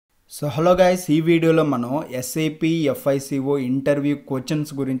So hello guys, ఈ వీడియోలో మనం SAP FICO ఇంటర్వ్యూ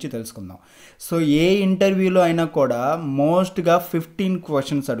క్వశ్చన్స్ గురించి తెలుసుకుందాం. సో ఏ ఇంటర్వ్యూలో అయినా కూడా మోస్ట్గా 15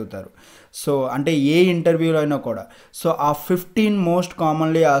 క్వశ్చన్స్ అడుగుతారు. సో అంటే ఏ ఇంటర్వ్యూలో అయినా కూడా సో ఆ 15 most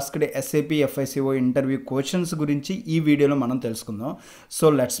commonly asked SAP FICO interview questions గురించి ఈ వీడియోలో మనం తెలుసుకుందాం. So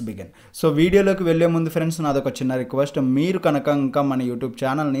let's begin. సో వీడియోలోకి వెళ్ళే ముందు ఫ్రెండ్స్, నాదొక చిన్న రిక్వెస్ట్. మీరు కనుక ఇంకా మన యూట్యూబ్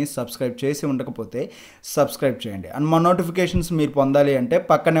ఛానల్ని సబ్స్క్రైబ్ చేసి ఉండకపోతే సబ్స్క్రైబ్ చేయండి. అండ్ మా నోటిఫికేషన్స్ మీరు పొందాలి అంటే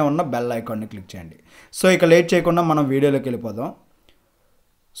పక్కనే ఉన్న బెల్ ఐకాన్ని క్లిక్ చేయండి. సో ఇక లేట్ చేయకుండా మనం వీడియోలోకి వెళ్ళిపోదాం.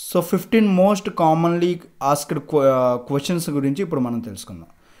 So 15 most commonly asked questions గురించి ఇప్పుడు మనం తెలుసుకుందాం.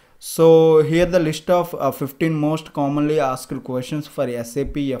 So here the list of 15 most commonly asked questions for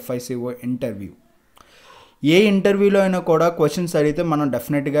SAP FICO interview. ఏ ఇంటర్వ్యూలో అయినా కూడా క్వశ్చన్స్ అడిగితే మనం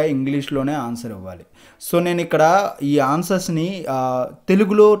డెఫినెట్గా ఇంగ్లీష్లోనే ఆన్సర్ ఇవ్వాలి. సో నేను ఇక్కడ ఈ ఆన్సర్స్ని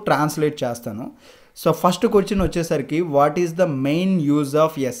తెలుగులో ట్రాన్స్లేట్ చేస్తాను. సో ఫస్ట్ క్వశ్చన్ వచ్చేసరికి, what is the main use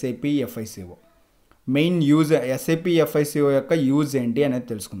of SAP FICO? Main use SAP FICO యొక్క యూజ్ ఏంటి అనేది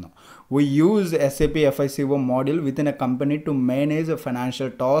తెలుసుకుందాం. We use SAP FICO module within a company to manage a financial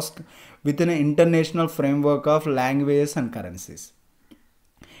task within an international framework of languages and currencies.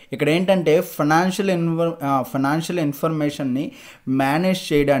 ఇక్కడ ఏంటంటే financial ఇన్ఫర్మేషన్ని manage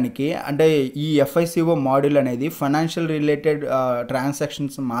చేయడానికి, అంటే ఈ FICO మాడ్యూల్ అనేది ఫైనాన్షియల్ రిలేటెడ్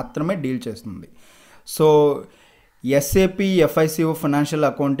ట్రాన్సాక్షన్స్ మాత్రమే డీల్ చేస్తుంది. So SAP FICO financial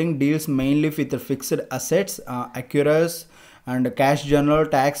accounting deals mainly with fixed assets, అక్యూరస్ and cash journal,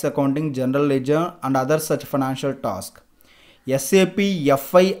 tax accounting, general ledger and other such financial task. SAP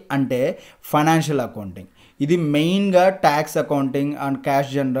FI అంటే financial accounting. ఇది మెయిన్గా tax accounting and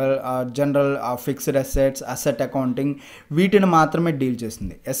cash general fixed assets, asset accounting వీటిని మాత్రమే deal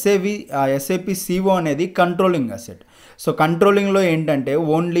చేస్తుంది. SAP CO అనేది controlling asset. So కంట్రోలింగ్లో ఏంటంటే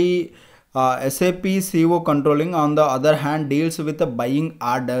only SAP CO controlling on the other hand deals with buying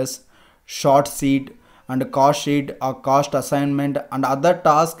orders, short sheet and cost sheet or cost assignment and other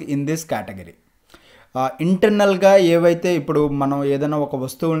task in this category. ఇంటర్నల్గా ఏవైతే ఇప్పుడు మనం ఏదైనా ఒక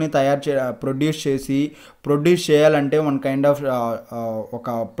వస్తువుల్ని produce చేయాలంటే వన్ కైండ్ ఆఫ్ ఒక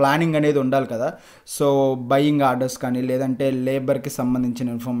ప్లానింగ్ అనేది ఉండాలి కదా. సో బయింగ్ ఆర్డర్స్ కానీ లేదంటే లేబర్కి సంబంధించిన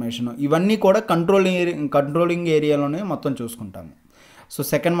ఇన్ఫర్మేషన్ ఇవన్నీ కూడా కంట్రోలింగ్ ఏరియాలోనే మొత్తం చూసుకుంటాము. సో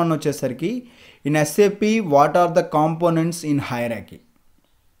సెకండ్ వన్ వచ్చేసరికి, in SAP what are the components in hierarchy?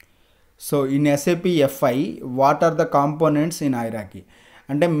 So in SAP FI what are the components in hierarchy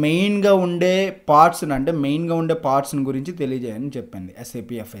అంటే మెయిన్గా ఉండే పార్ట్స్ని గురించి తెలియజేయని చెప్పింది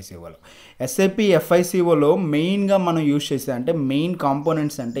SAP FICOలో. SAP FICOలో మెయిన్గా మనం యూజ్ చేసే అంటే మెయిన్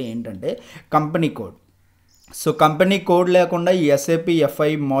కాంపోనెంట్స్ అంటే ఏంటంటే company code. So company code లేకుండా ఈ SAP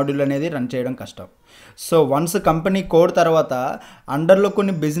FI మాడ్యూల్ అనేది రన్ చేయడం కష్టం. సో వన్స్ కంపెనీ కోడ్ తర్వాత అండర్లో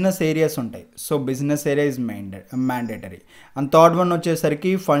కొన్ని బిజినెస్ ఏరియాస్ ఉంటాయి. So business area is mandatory. And third one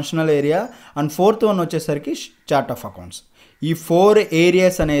వచ్చేసరికి functional area, and fourth one వచ్చేసరికి చార్ట్ ఆఫ్ అకౌంట్స్. ఈ 4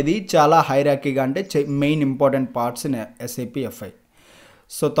 ఏరియాస్ అనేది చాలా హైరార్కీగా అంటే main important parts in SAP FI.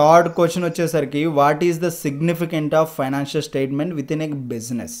 So third question వచ్చేసరికి, what is the significant of financial statement with in a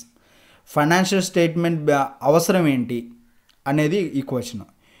business? Financial statement అవసరం ఏంటి అనేది ఈ question.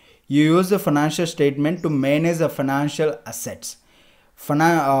 You use the financial statement to manage the financial assets.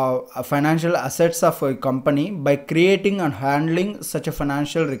 Financial assets of a company by creating and handling such a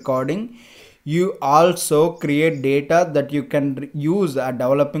financial recording. You also create data that you can use at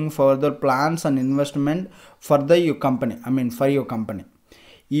developing further plans and investment for your company.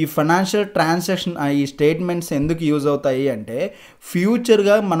 ఈ financial transaction ఈ statements ఎందుకు use అవుతాయి అంటే,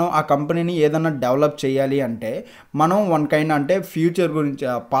 ఫ్యూచర్గా మనం ఆ కంపెనీని ఏదైనా develop చేయాలి అంటే మనం వన్ కైండ్ అంటే ఫ్యూచర్ గురించి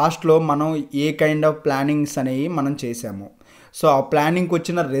పాస్ట్లో మనం ఏ కైండ్ ఆఫ్ ప్లానింగ్స్ అనేవి మనం చేసాము. సో ఆ ప్లానింగ్కి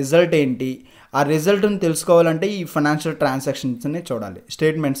వచ్చిన రిజల్ట్ ఏంటి, ఆ రిజల్ట్ని తెలుసుకోవాలంటే ఈ ఫైనాన్షియల్ ట్రాన్సాక్షన్స్ని చూడాలి,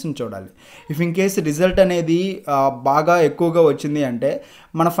 స్టేట్మెంట్స్ని చూడాలి. ఇఫ్ ఇన్ కేస్ రిజల్ట్ అనేది బాగా ఎక్కువగా వచ్చింది అంటే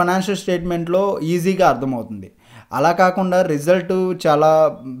మన ఫైనాన్షియల్ స్టేట్మెంట్లో ఈజీగా అర్థమవుతుంది. అలా కాకుండా రిజల్ట్ చాలా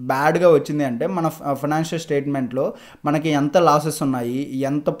బ్యాడ్గా వచ్చింది అంటే మన ఫైనాన్షియల్ స్టేట్మెంట్లో మనకి ఎంత లాసెస్ ఉన్నాయి,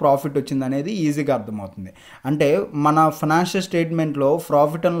 ఎంత ప్రాఫిట్ వచ్చింది అనేది ఈజీగా అర్థమవుతుంది. అంటే మన ఫైనాన్షియల్ స్టేట్మెంట్లో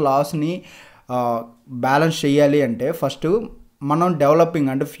ప్రాఫిట్ అండ్ లాస్ని బ్యాలెన్స్ చేయాలి అంటే ఫస్ట్ మనం డెవలపింగ్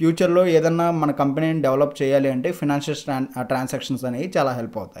అంటే ఫ్యూచర్లో ఏదన్నా మన కంపెనీని డెవలప్ చేయాలి అంటే ఫైనాన్షియల్ ట్రాన్సాక్షన్స్ అనేవి చాలా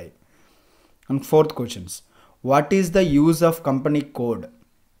హెల్ప్ అవుతాయి. And fourth questions, what is the use of company code?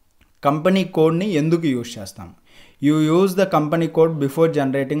 Company కోడ్ని ఎందుకు యూజ్ చేస్తాం? You use the company code before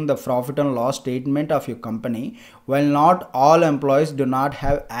generating the profit and loss statement of your company, while not all employees do not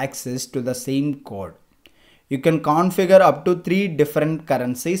have access to the same code. You can configure up to 3 different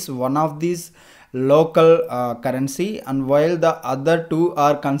currencies, one of these local currency, and while the other 2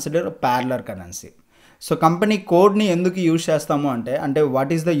 are considered parallel currency. So company కోడ్ని ఎందుకు use చేస్తాము అంటే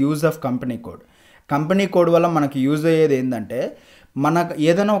what is the use of company code? Company code వల్ల మనకి use అయ్యేది ఏంటంటే, మనకు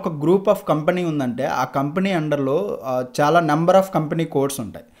ఏదైనా ఒక గ్రూప్ ఆఫ్ కంపెనీ ఉందంటే ఆ కంపెనీ అండర్లో చాలా నెంబర్ ఆఫ్ కంపెనీ కోడ్స్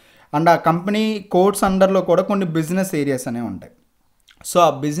ఉంటాయి. అండ్ ఆ కంపెనీ కోడ్స్ అండర్లో కూడా కొన్ని బిజినెస్ ఏరియాస్ అనేవి ఉంటాయి. సో ఆ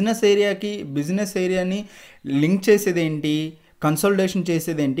బిజినెస్ ఏరియాని లింక్ చేసేది ఏంటి, కన్సల్టేషన్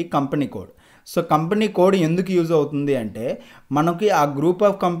చేసేది ఏంటి? Company code. So company code ఎందుకు యూజ్ అవుతుంది అంటే, మనకి ఆ group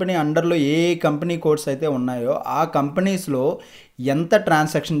of company అండర్లో A company codes అయితే ఉన్నాయో ఆ కంపెనీస్లో ఎంత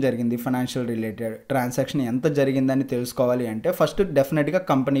ట్రాన్సాక్షన్ జరిగింది, ఫైనాన్షియల్ రిలేటెడ్ ట్రాన్సాక్షన్ ఎంత జరిగిందని తెలుసుకోవాలి అంటే ఫస్ట్ డెఫినెట్గా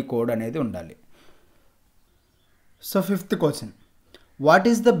కంపెనీ కోడ్ అనేది ఉండాలి. So 5th question, what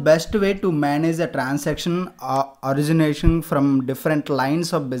is the best way to manage a transaction origination from different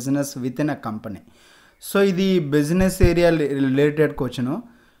lines of business with in a company? So ఇది business area related question.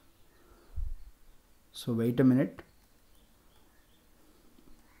 So wait a minute.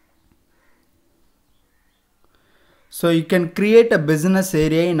 So you can create a business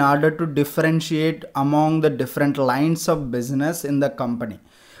area in order to differentiate among the different lines of business in the company.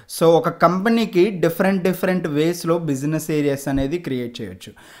 So ఒక కంపెనీకి different వేస్లో business areas అనేది create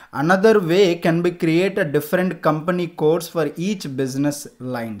చేయొచ్చు. Another way can be create a different company codes for each business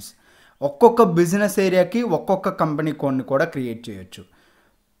lines. ఒక్కొక్క business ఏరియాకి ఒక్కొక్క company కోడ్ని కూడా create చేయొచ్చు.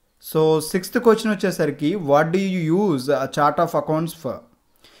 సో 6th క్వశ్చన్ వచ్చేసరికి, what do you use chart of accounts for?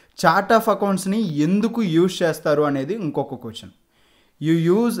 Chart of అకౌంట్స్ని ఎందుకు యూజ్ చేస్తారు అనేది ఇంకొక క్వశ్చన్. యూ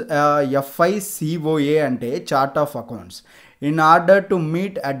యూజ్ FICOA అంటే chart of accounts in order to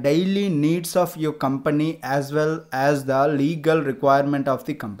meet a daily needs of your company as well as the legal requirement of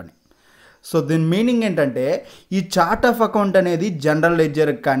the company. So దీని meaning ఏంటంటే, ఈ chart of account అనేది general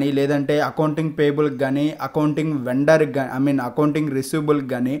లెడ్జర్కి కానీ, లేదంటే accounting పేబుల్కి కానీ, accounting వెండర్కి కానీ, accounting రిసీవబుల్కి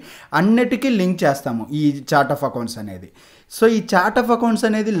కానీ అన్నిటికీ లింక్ చేస్తాము ఈ చార్ట్ ఆఫ్ అకౌంట్స్ అనేది. సో ఈ చార్ట్ ఆఫ్ అకౌంట్స్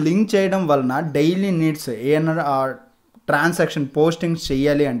అనేది లింక్ చేయడం వలన డైలీ నీడ్స్ ఏమైనా ట్రాన్సాక్షన్ పోస్టింగ్స్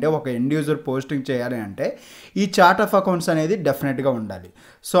చేయాలి అంటే, ఒక ఎండ్ యూజర్ పోస్టింగ్ చేయాలి అంటే ఈ చార్ట్ ఆఫ్ అకౌంట్స్ అనేది డెఫినెట్గా ఉండాలి.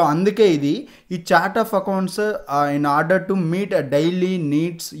 సో అందుకే ఈ chart of accounts in order to meet a daily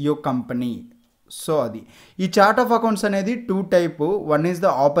needs your company. So అది ఈ చార్ట్ ఆఫ్ అకౌంట్స్ అనేది 2 type. One is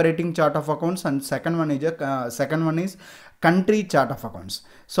the operating chart of accounts and second one is country chart of accounts.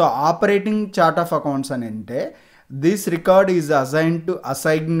 So operating chart of accounts అని అంటే, this record is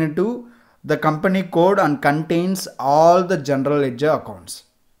assigned to the company code and contains all the general ledger accounts.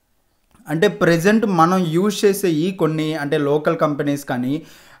 అంటే present మనం use చేసే ఈ కొన్ని అంటే local companies కానీ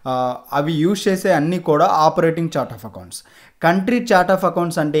అవి యూజ్ చేసే అన్నీ కూడా operating chart of accounts. Country chart of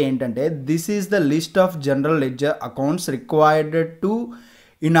accounts అంటే ఏంటంటే, this is the list of general ledger accounts required to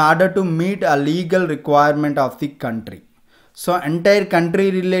in order to meet a legal requirement of the country. So entire country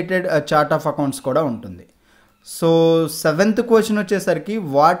related chart of accounts కూడా ఉంటుంది. So 7th question వచ్చేసరికి,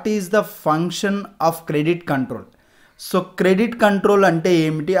 what is the function of credit control? So credit control అంటే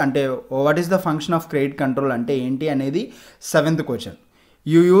ఏమిటి అంటే, what is the function of credit control అంటే ఏంటి అనేది 7th question.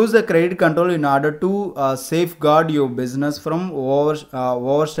 You use the credit control in order to safe gourd your business from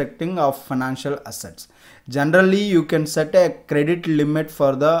ఓవర్స్ట్రక్టింగ్ of financial assets. Generally, you can set a credit limit for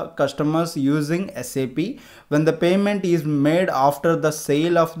the customers using SAP when the payment is made after the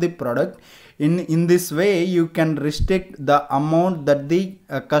sale of the product. In this way, you can restrict the amount that the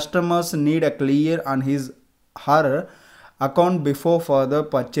customers need a clear on his her account before further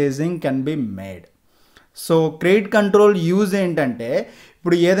purchasing can be made. So credit control use ఏంటంటే,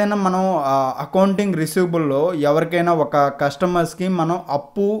 ఇప్పుడు ఏదైనా మనం accounting రిసీవబుల్లో ఎవరికైనా ఒక కస్టమర్స్కి మనం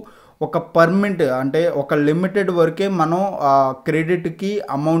అప్పు ఒక పర్మిట్ అంటే ఒక లిమిటెడ్ వరకే మనం క్రెడిట్కి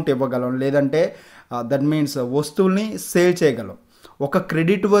అమౌంట్ ఇవ్వగలం, లేదంటే దట్ మీన్స్ వస్తువుల్ని సేల్ చేయగలం. ఒక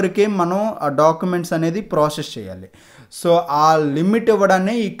క్రెడిట్ వరకే మనం ఆ డాక్యుమెంట్స్ అనేది ప్రాసెస్ చేయాలి. సో ఆ లిమిట్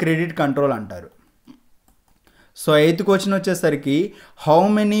ఇవ్వడాన్ని ఈ క్రెడిట్ కంట్రోల్ అంటారు. సో 8th క్వశ్చన్ వచ్చేసరికి, how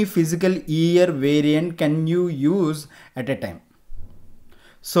many physical year variant can you use at a time?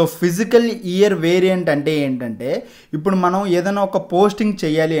 So physical year variant అంటే ఏంటంటే, ఇప్పుడు మనం ఏదైనా ఒక పోస్టింగ్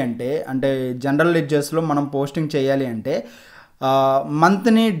చేయాలి అంటే జనరల్ లెడ్జర్స్లో మనం పోస్టింగ్ చేయాలి అంటే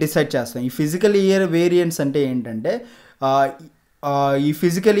మంత్ని డిసైడ్ చేస్తాం. ఈ ఫిజికల్ ఇయర్ వేరియంట్స్ అంటే ఏంటంటే, ఈ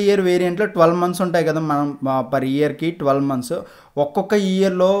ఫిజికల్ ఇయర్ వేరియంట్లో 12 మంత్స్ ఉంటాయి కదా, మనం పర్ ఇయర్కి 12 మంత్స్. ఒక్కొక్క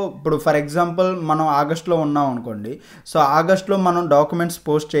ఇయర్లో ఇప్పుడు ఫర్ ఎగ్జాంపుల్ మనం ఆగస్ట్లో ఉన్నాం అనుకోండి. సో ఆగస్ట్లో మనం డాక్యుమెంట్స్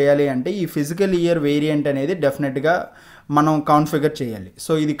పోస్ట్ చేయాలి అంటే ఈ ఫిజికల్ ఇయర్ వేరియంట్ అనేది డెఫినెట్గా మనం కాన్ఫిగర్ చేయాలి.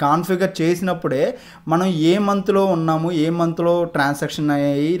 సో ఇది కాన్ఫిగర్ చేసినప్పుడే మనం ఏ మంత్లో ఉన్నాము, ఏ మంత్లో ట్రాన్సాక్షన్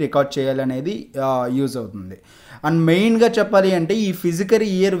అయ్యి రికార్డ్ చేయాలి అనేది యూజ్ అవుతుంది. అండ్ మెయిన్గా చెప్పాలి అంటే, ఈ ఫిజికల్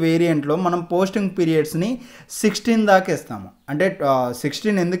ఇయర్ వేరియంట్లో మనం పోస్టింగ్ పీరియడ్స్ని 16 దాకా ఇస్తాము. అంటే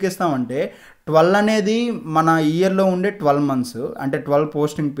 16 ఎందుకు ఇస్తామంటే, 12 అనేది మన ఇయర్లో ఉండే 12 మంత్స్, అంటే 12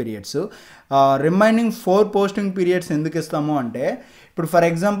 posting periods. Remaining 4 posting periods ఎందుకు ఇస్తాము అంటే, ఇప్పుడు ఫర్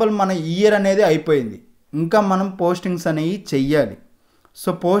ఎగ్జాంపుల్ మన ఇయర్ అనేది అయిపోయింది, ఇంకా మనం పోస్టింగ్స్ అనేవి చెయ్యాలి. సో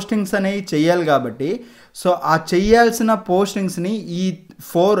పోస్టింగ్స్ అనేవి చెయ్యాలి కాబట్టి, సో ఆ చెయ్యాల్సిన పోస్టింగ్స్ని ఈ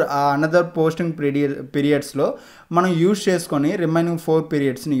 4 అనదర్ పోస్టింగ్ పీరియడ్స్లో మనం యూజ్ చేసుకొని, రిమైనింగ్ 4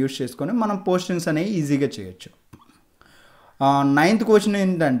 పీరియడ్స్ని యూజ్ చేసుకొని మనం పోస్టింగ్స్ అనేవి ఈజీగా చేయొచ్చు. 9th క్వశ్చన్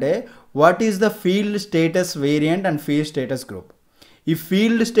ఏంటంటే, what is the field status variant and field status group? ఈ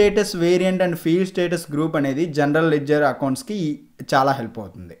field status variant and field status group అనేది జనరల్ లెడ్జర్ అకౌంట్స్కి చాలా హెల్ప్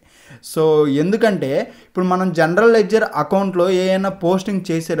అవుతుంది. సో ఎందుకంటే ఇప్పుడు మనం జనరల్ లెడ్జర్ అకౌంట్లో ఏదైనా పోస్టింగ్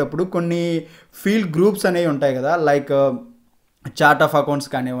చేసేటప్పుడు కొన్ని ఫీల్డ్ గ్రూప్స్ అనేవి ఉంటాయి కదా, లైక్ చార్ట్ ఆఫ్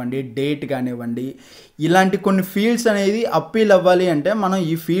అకౌంట్స్ కానివ్వండి, డేట్ కానివ్వండి, ఇలాంటి కొన్ని ఫీల్డ్స్ అనేది అప్పీల్ అవ్వాలి అంటే మనం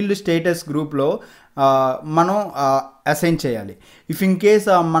ఈ ఫీల్డ్ స్టేటస్ గ్రూప్లో మనం అసైన్ చేయాలి. ఇఫ్ ఇన్ కేస్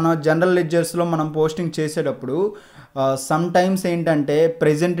మన జనరల్ లెడ్జర్స్లో మనం పోస్టింగ్ చేసేటప్పుడు సమ్ టైమ్స్ ఏంటంటే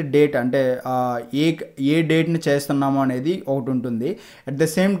ప్రెజెంట్ డేట్, అంటే ఏ డేట్ని చేస్తున్నామో అనేది ఒకటి ఉంటుంది. At the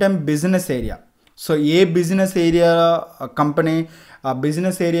same time business area, so A business area company ఆ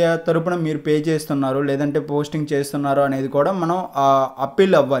బిజినెస్ ఏరియా తరపున మీరు పే చేస్తున్నారు లేదంటే పోస్టింగ్ చేస్తున్నారు అనేది కూడా మనం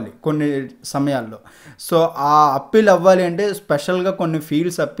అప్పీల్ అవ్వాలి కొన్ని సమయాల్లో. సో ఆ అప్పీల్ అవ్వాలి అంటే, స్పెషల్గా కొన్ని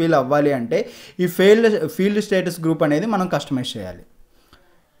ఫీల్డ్స్ అప్పీల్ అవ్వాలి అంటే ఈ ఫీల్డ్ స్టేటస్ గ్రూప్ అనేది మనం కస్టమైజ్ చేయాలి.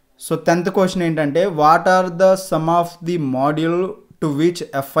 సో 10th క్వశ్చన్ ఏంటంటే, what are the sum of the module to which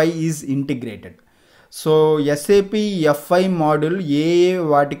f i is integrated? So SAP FI module ఏ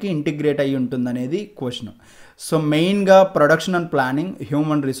వాటికి ఇంటిగ్రేట్ అయ్యి ఉంటుందనేది క్వశ్చన్. సో మెయిన్గా production and planning,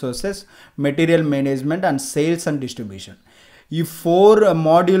 human resources, material management and sales and distribution, ఈ 4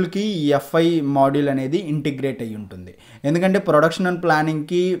 మాడ్యూల్కి f i module అనేది integrate అయ్యి ఉంటుంది. ఎందుకంటే production and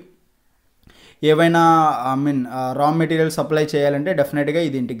ప్లానింగ్కి ఏవైనా రా మెటీరియల్ సప్లై చేయాలంటే డెఫినెట్గా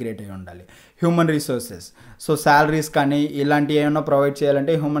ఇది ఇంటిగ్రేట్ అయ్యి ఉండాలి. హ్యూమన్ రిసోర్సెస్, సో శాలరీస్ కానీ ఇలాంటివి ఏమైనా ప్రొవైడ్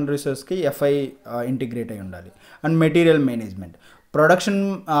చేయాలంటే హ్యూమన్ రిసోర్స్కి ఎఫ్ఐ ఇంటిగ్రేట్ అయ్యి ఉండాలి. And material management, production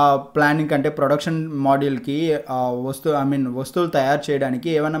planning అంటే ప్రొడక్షన్ మాడ్యూల్కి వస్తువులు తయారు చేయడానికి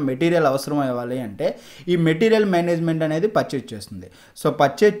ఏమైనా మెటీరియల్ అవసరం అవ్వాలి అంటే ఈ మెటీరియల్ మేనేజ్మెంట్ అనేది పర్చేజ్ చేస్తుంది. సో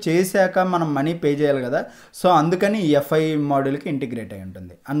పర్చేజ్ చేశాక మనం మనీ పే చేయాలి కదా, సో అందుకని ఈ ఎఫ్ఐ మాడ్యూల్కి ఇంటిగ్రేట్ అయి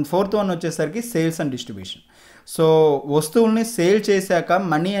ఉంటుంది. అండ్ 4th వన్ వచ్చేసరికి సేల్స్ అండ్ డిస్ట్రిబ్యూషన్. సో వస్తువుల్ని సేల్ చేశాక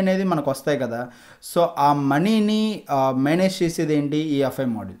మనీ అనేది మనకు వస్తాయి కదా, సో ఆ మనీని మేనేజ్ చేసేది ఏంటి? ఈ ఎఫ్ఐ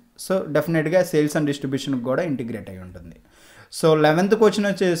మాడ్యూల్. సో డెఫినెట్గా సేల్స్ అండ్ డిస్ట్రిబ్యూషన్కి కూడా ఇంటిగ్రేట్ అయి ఉంటుంది. సో 11th క్వశ్చన్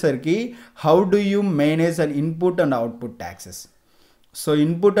వచ్చేసరికి, how do you manage and input and output taxes? So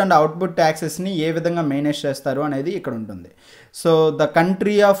input and output ట్యాక్సెస్ని ఏ విధంగా మేనేజ్ చేస్తారు అనేది ఇక్కడ ఉంటుంది. So the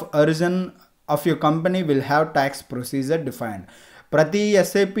country of origin of your company will have tax procedure defined. ప్రతి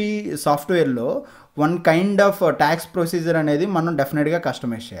SAP సాఫ్ట్వేర్లో one kind of tax procedure అనేది మనం డెఫినెట్గా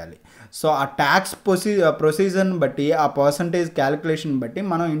కస్టమైజ్ చేయాలి. సో ఆ ట్యాక్స్ ప్రొసీజర్ని బట్టి, ఆ పర్సంటేజ్ క్యాలిక్యులేషన్ బట్టి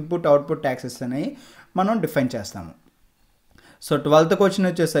మనం ఇన్పుట్ అవుట్పుట్ ట్యాక్సెస్ అనేవి మనం డిఫైన్ చేస్తాము. సో 12th క్వశ్చన్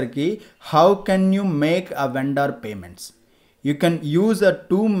వచ్చేసరికి, how can you make a vendor payments? You can use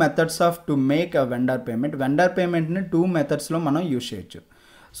 2 methods off to make a vendor payment. Vendor పేమెంట్ని 2 మెథడ్స్లో మనం యూజ్ చేయొచ్చు.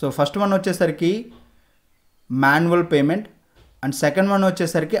 సో ఫస్ట్ వన్ వచ్చేసరికి manual payment and second one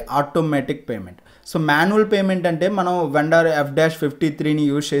వచ్చేసరికి automatic payment. So manual payment అంటే మనం vendor F-53ని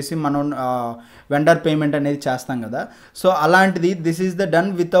use చేసి మనం vendor payment అనేది చేస్తాం కదా, సో అలాంటిది this is the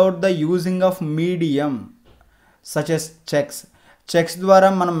done without the using of medium such as checks ద్వారా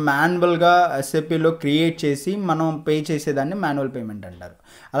మనం మాన్యువల్గా ఎస్ఏపిలో క్రియేట్ చేసి మనం పే చేసేదాన్ని మాన్యువల్ పేమెంట్ అంటారు.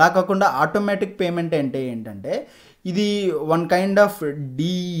 అలా కాకుండా ఆటోమేటిక్ పేమెంట్ అంటే ఏంటంటే ఇది one kind of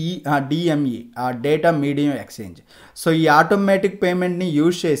DME, data medium exchange. So ఈ ఆటోమేటిక్ పేమెంట్ని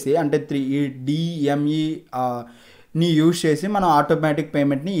యూజ్ చేసి, అంటే ఈ డిఎంఈని యూజ్ చేసి మనం ఆటోమేటిక్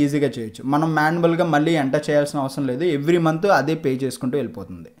పేమెంట్ని ఈజీగా చేయొచ్చు. మనం మాన్యువల్గా మళ్ళీ ఎంటర్ చేయాల్సిన అవసరం లేదు, ఎవ్రీ మంత్ అదే పే చేసుకుంటూ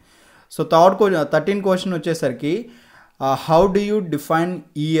వెళ్ళిపోతుంది. సో 13th క్వశ్చన్ వచ్చేసరికి, how do you define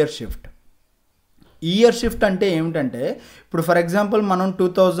year shift? Year shift అంటే ఏమిటంటే, ఇప్పుడు ఫర్ ఎగ్జాంపుల్ మనం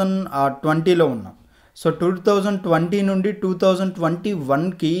 2020లో ఉన్నాం. సో 2020 నుండి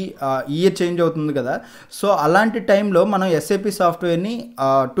 2021కి ఇయర్ చేంజ్ అవుతుంది కదా, సో అలాంటి టైంలో మనం ఎస్ఏపి సాఫ్ట్వేర్ని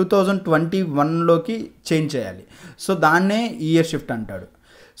 2021లోకి చేంజ్ చేయాలి. సో దాన్నే ఇయర్ షిఫ్ట్ అంటాడు.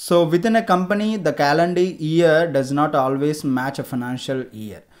 So with in a company the calendar year does not always match a financial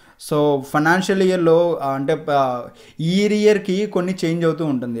year. So financial ఇయర్లో అంటే ఇయర్కి కొన్ని చేంజ్ అవుతూ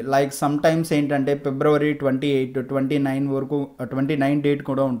ఉంటుంది. లైక్ సమ్ టైమ్స్ ఏంటంటే February 28, 29 వరకు 29 డేట్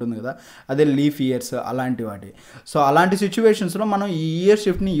కూడా ఉంటుంది కదా, అదే లీఫ్ ఇయర్స్ అలాంటి వాటి. సో అలాంటి సిచ్యువేషన్స్లో మనం ఈ ఇయర్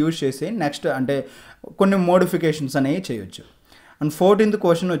షిఫ్ట్ని యూజ్ చేసి నెక్స్ట్ అంటే కొన్ని మోడిఫికేషన్స్ అనేవి చేయొచ్చు. అండ్ 14th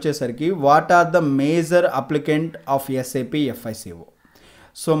క్వశ్చన్ వచ్చేసరికి, what are the major applicant of SAP FICO?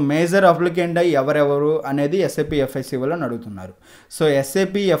 So major applicant ఎవరెవరు అనేది SAP FICOలో అడుగుతున్నారు. So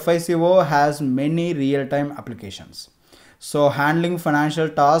SAP FICO has many real time applications. So handling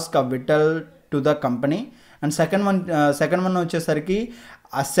financial task vital to the company. And second one వచ్చేసరికి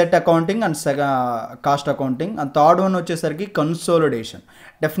asset accounting and cost accounting. And third one వచ్చేసరికి consolidation.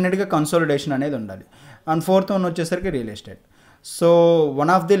 డెఫినెట్గా consolidation అనేది ఉండాలి. And fourth one వచ్చేసరికి real estate. So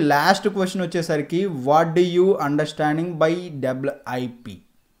one of the last question వచ్చేసరికి what do you understanding by WIP.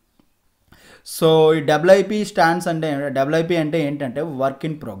 So ఈ WIP stands అంటే WIP అంటే ఏంటంటే వర్క్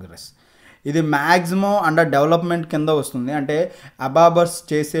ఇన్ ప్రోగ్రెస్. ఇది మ్యాక్సిమం అండర్ డెవలప్మెంట్ కింద వస్తుంది, అంటే అబాబర్స్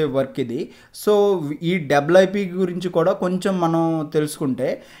చేసే వర్క్ ఇది. సో ఈ WIP గురించి కూడా కొంచెం మనం తెలుసుకుంటే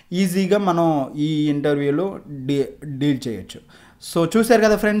ఈజీగా మనం ఈ ఇంటర్వ్యూలో డీల్ చేయొచ్చు. సో చూశారు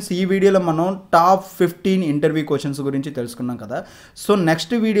కదా ఫ్రెండ్స్, ఈ వీడియోలో మనం టాప్ 15 ఇంటర్వ్యూ క్వశ్చన్స్ గురించి తెలుసుకున్నాం కదా. సో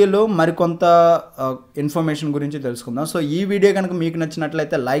నెక్స్ట్ వీడియోలో మరికొంత ఇన్ఫర్మేషన్ గురించి తెలుసుకుందాం. సో ఈ వీడియో కనుక మీకు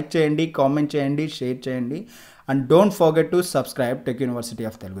నచ్చినట్లయితే లైక్ చేయండి, కామెంట్ చేయండి, షేర్ చేయండి. And don't forget to subscribe Tech University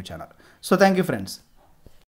of Telugu channel. So thank you friends.